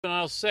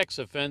juvenile sex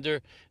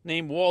offender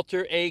named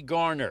Walter A.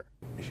 Garner.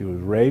 She was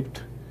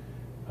raped.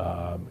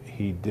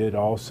 He did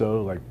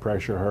also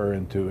pressure her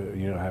into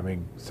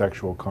having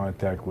sexual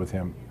contact with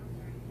him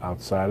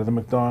outside of the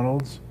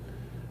McDonald's.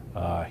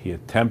 He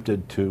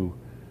attempted to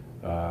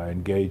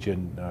engage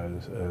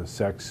in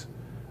sex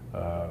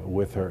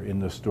with her in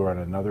the store on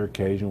another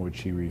occasion, which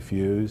she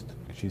refused.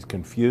 She's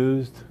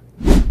confused.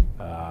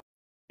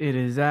 It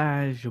is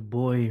I, your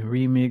boy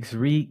Remix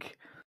Reek,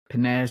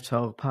 Panache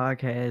Talk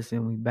Podcast,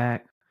 and we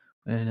back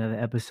with another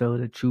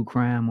episode of True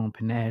Crime on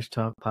Panache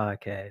Talk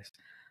Podcast.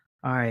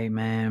 All right,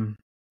 man,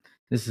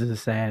 this is a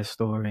sad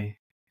story.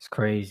 It's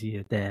crazy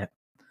at that,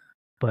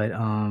 but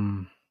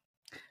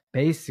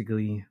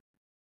basically,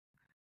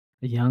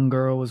 a young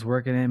girl was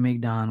working at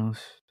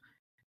McDonald's,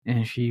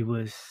 and she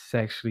was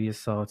sexually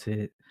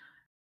assaulted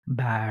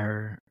by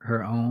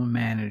her own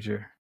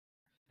manager.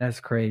 That's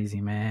crazy,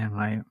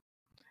 man.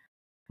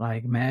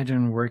 Like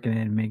imagine working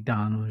at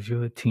McDonald's,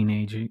 you're a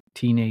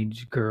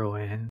teenage girl,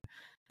 and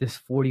this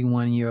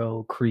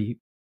 41-year-old creep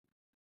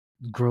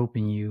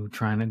groping you,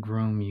 trying to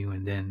groom you,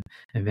 and then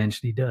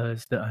eventually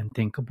does the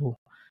unthinkable.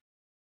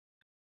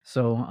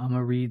 So I'm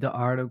gonna read the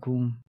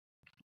article,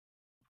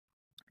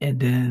 and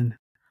then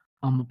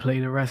I'm gonna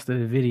play the rest of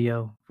the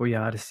video for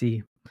y'all to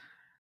see.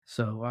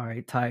 So, all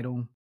right,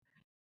 title: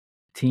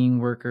 Teen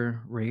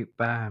worker raped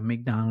by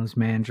McDonald's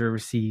manager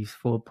receives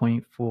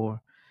 $4.4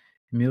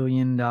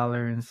 million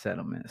in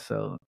settlement.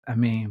 So, I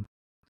mean,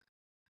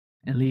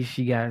 at least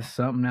she got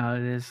something out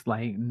of this.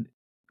 Like,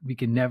 we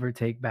can never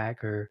take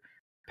back her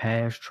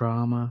past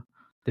trauma,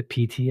 the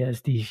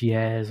PTSD she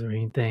has, or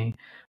anything,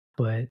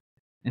 but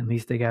at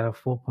least they got a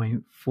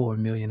 $4.4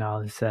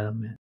 million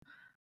settlement.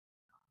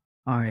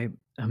 All right,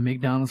 a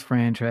McDonald's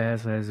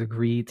franchise has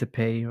agreed to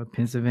pay a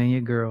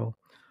Pennsylvania girl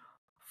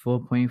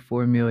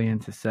 $4.4 million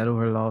to settle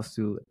her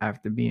lawsuit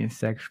after being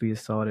sexually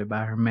assaulted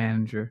by her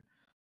manager,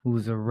 who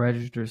was a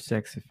registered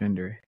sex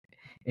offender.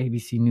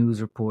 ABC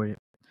News reported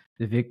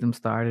the victim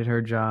started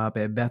her job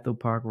at Bethel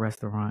Park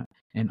Restaurant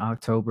in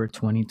October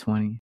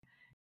 2020,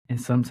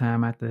 and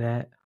sometime after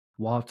that,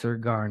 Walter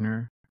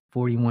Garner,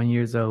 41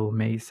 years old,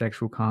 made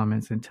sexual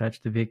comments and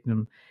touched the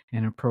victim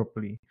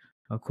inappropriately.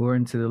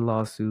 According to the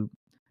lawsuit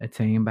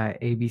obtained by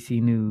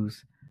ABC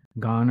News,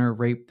 Garner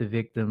raped the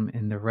victim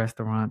in the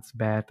restaurant's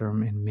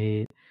bathroom in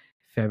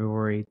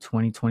mid-February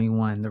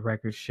 2021, the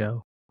records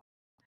show.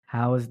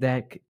 How is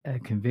that a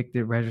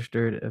convicted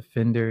registered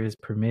offender is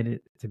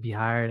permitted to be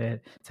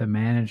hired to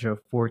manage a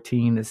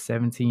 14 to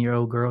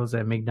 17-year-old girls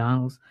at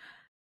McDonald's?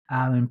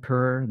 Alan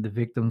Purr, the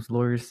victim's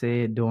lawyer,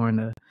 said during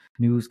a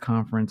news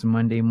conference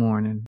Monday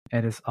morning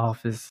at his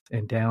office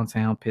in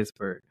downtown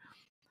Pittsburgh.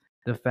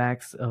 The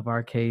facts of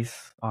our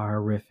case are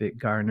horrific,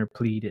 Garner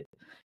pleaded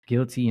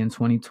guilty in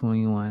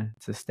 2021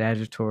 to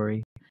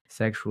statutory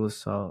sexual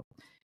assault,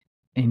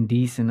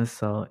 indecent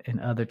assault, and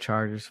other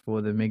charges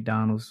for the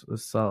McDonald's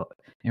assault,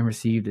 and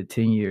received a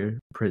 10-year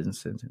prison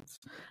sentence.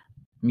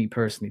 Me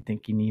personally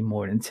think you need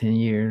more than 10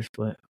 years,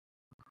 but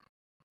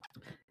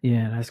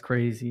yeah, that's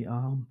crazy.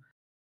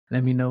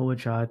 Let me know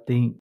what y'all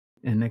think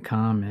in the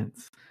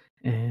comments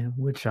and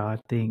what y'all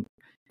think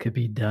could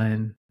be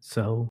done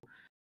so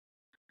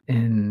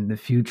in the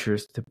future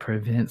to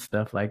prevent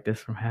stuff like this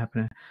from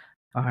happening.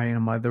 All right,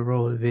 I'm about to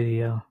roll the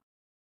video.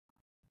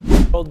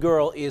 Old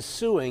girl is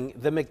suing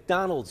the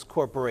McDonald's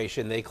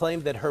Corporation. They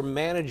claim that her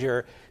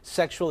manager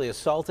sexually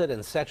assaulted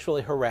and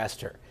sexually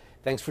harassed her.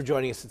 Thanks for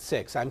joining us at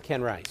 6. I'm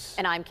Ken Rice.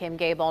 And I'm Kim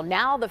Gable.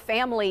 Now the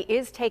family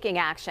is taking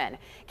action.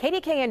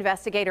 KDK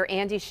investigator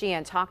Andy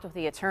Sheehan talked with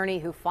the attorney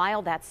who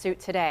filed that suit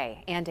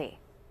today. Andy.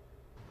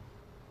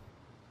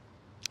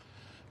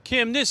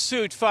 Kim, this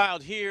suit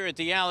filed here at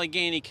the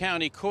Allegheny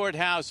County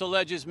Courthouse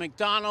alleges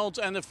McDonald's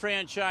and the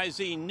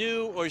franchisee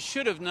knew or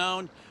should have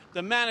known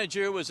the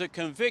manager was a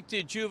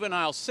convicted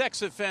juvenile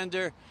sex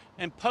offender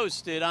and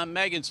posted on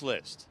Megan's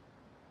list.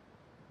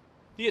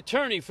 The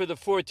attorney for the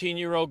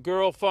 14-year-old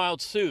girl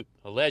filed suit,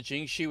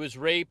 alleging she was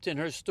raped in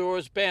her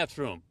store's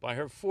bathroom by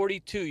her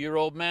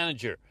 42-year-old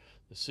manager.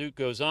 The suit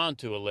goes on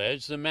to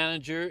allege the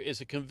manager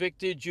is a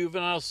convicted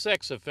juvenile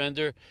sex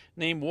offender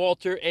named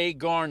Walter A.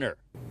 Garner.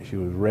 She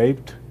was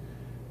raped.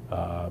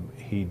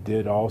 He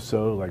did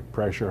also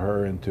pressure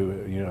her into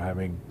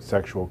having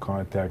sexual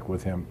contact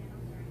with him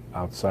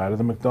outside of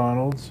the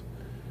McDonald's.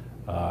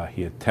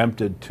 He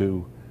attempted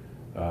to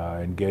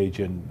engage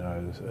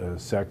in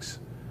sex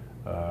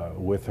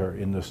with her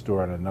in the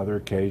store on another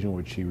occasion,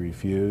 which she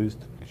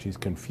refused. She's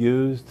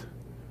confused.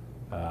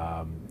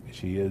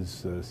 She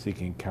is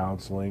seeking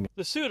counseling.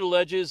 The suit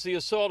alleges the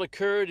assault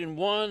occurred in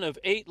one of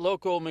 8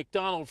 local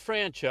McDonald's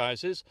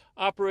franchises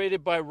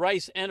operated by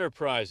Rice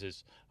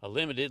Enterprises, a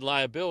limited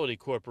liability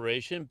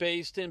corporation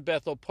based in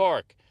Bethel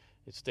Park.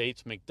 It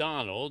states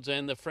McDonald's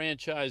and the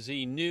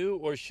franchisee knew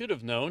or should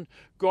have known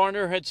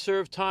Garner had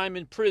served time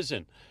in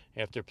prison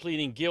after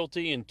pleading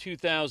guilty in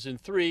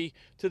 2003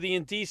 to the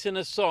indecent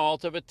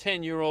assault of a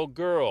 10-year-old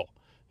girl.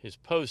 His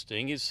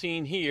posting is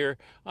seen here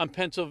on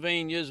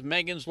Pennsylvania's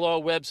Megan's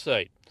Law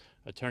website.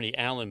 Attorney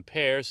Alan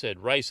Pear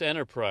said Rice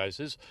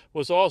Enterprises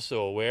was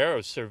also aware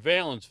of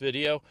surveillance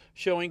video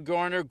showing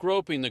Garner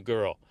groping the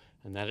girl,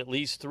 and that at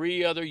least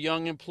 3 other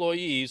young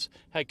employees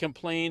had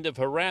complained of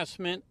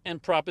harassment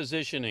and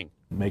propositioning.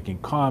 Making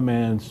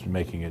comments,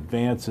 making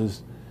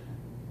advances,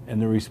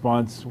 and the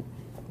response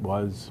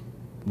was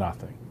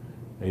nothing.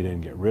 They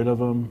didn't get rid of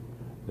him,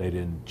 they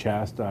didn't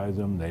chastise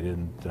him, they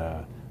didn't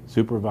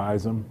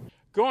supervise him.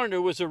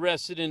 Garner was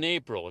arrested in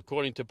April,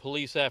 according to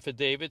police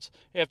affidavits,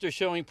 after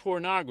showing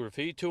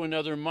pornography to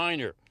another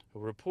minor who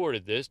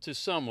reported this to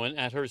someone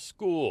at her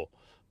school.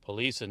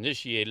 Police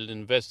initiated an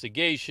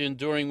investigation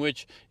during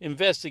which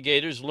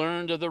investigators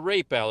learned of the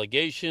rape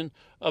allegation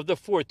of the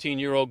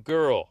 14-year-old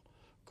girl.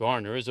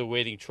 Garner is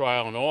awaiting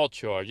trial on all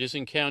charges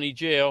in county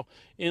jail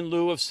in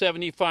lieu of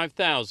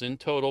 $75,000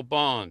 total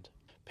bond.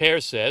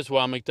 Pear says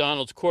while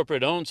McDonald's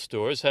corporate-owned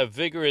stores have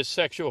vigorous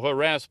sexual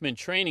harassment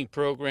training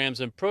programs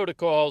and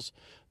protocols,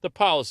 the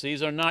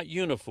policies are not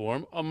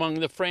uniform among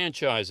the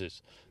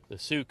franchises. The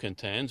suit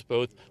contends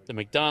both the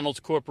McDonald's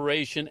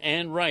Corporation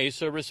and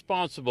Rice are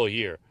responsible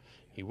here.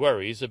 He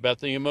worries about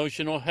the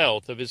emotional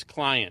health of his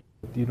client.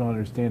 You don't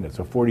understand. It's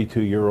a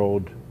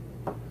 42-year-old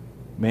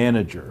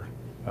manager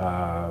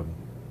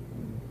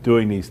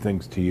doing these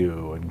things to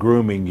you and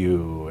grooming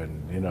you,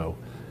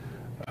 and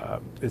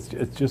it's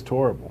just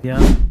horrible.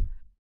 Yeah,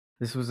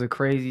 this was a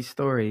crazy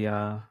story,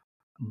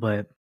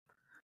 but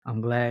I'm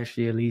glad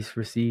she at least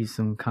received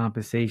some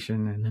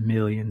compensation in the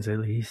millions at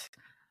least.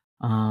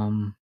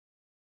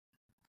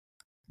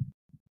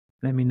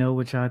 Let me know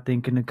what y'all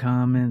think in the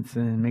comments,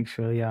 and make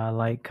sure y'all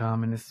like,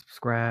 comment, and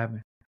subscribe.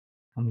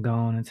 I'm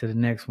going into the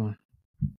next one.